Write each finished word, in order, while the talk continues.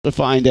to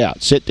find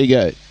out. Set to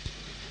go.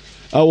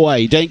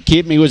 Away. Don't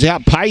Kid Me was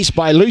outpaced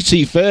by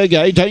Lucy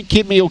Fergo. Don't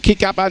Kid Me will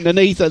kick up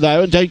underneath her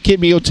though, and Don't Kid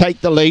Me will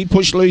take the lead.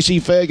 Push Lucy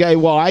Fergo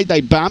wide.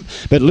 They bump,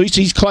 but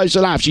Lucy's close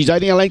enough. She's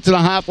only a length and a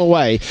half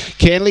away.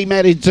 Canley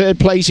Matt in third,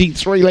 placing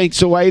 3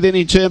 lengths away. Then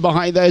in turn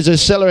behind those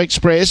is Seller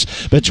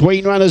Express.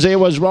 Between runners there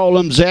was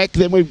Roland Zach.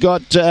 Then we've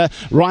got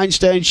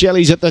Rhinestone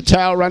Shelley's at the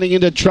tail running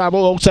into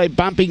trouble. Also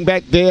bumping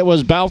back there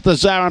was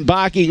Balthazar and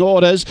Barking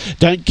Orders.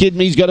 Don't Kid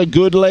Me's got a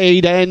good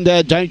lead,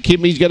 and Don't Kid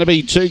Me's going to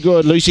be too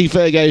good. Lucy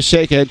Fergo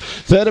second.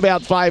 Third,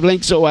 about 5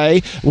 lengths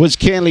away, was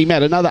Canley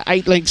Matt. Another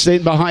 8 lengths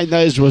then behind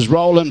those was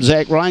Roland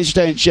Zach,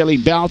 Rhinestone Shelley,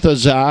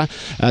 Balthazar,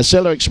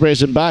 Seller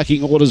Express and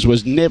Barking Orders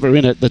was never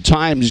in it. The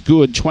time's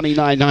good,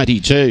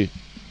 29.92.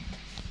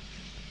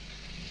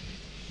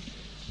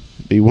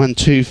 Be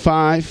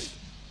 125.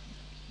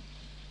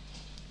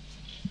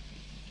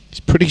 It's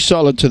pretty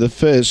solid to the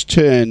first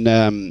turn.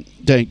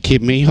 Don't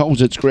Kid Me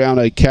holds its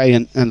ground okay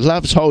and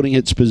loves holding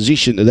its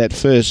position to that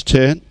first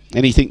turn.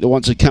 Anything that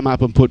wants to come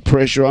up and put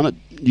pressure on it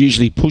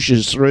usually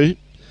pushes through,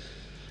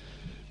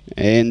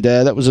 and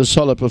that was a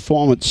solid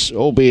performance,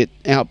 albeit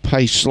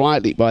outpaced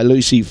slightly by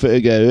Lucy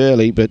Fergo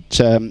early, but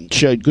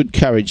showed good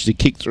courage to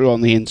kick through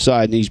on the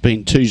inside, and he's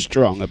been too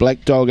strong. A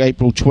Black Dog,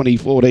 April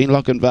 2014,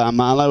 Lochinvar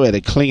Marlow at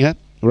a clinger.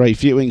 Ray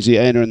Fewing's the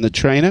owner and the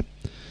trainer,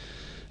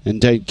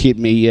 and Don't Kid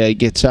Me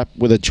gets up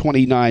with a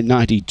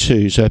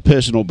 29.92, so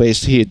personal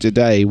best here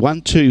today.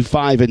 1, 2,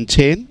 5 and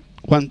 10,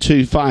 1,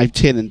 2, 5,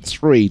 10 and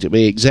 3 to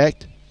be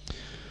exact.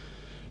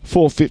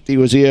 450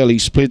 was the early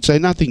split, so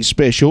nothing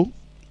special.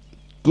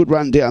 Good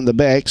run down the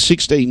back,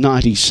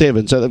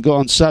 16.97, so they've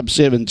gone sub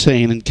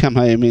 17 and come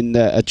home in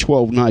a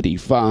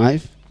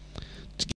 12.95.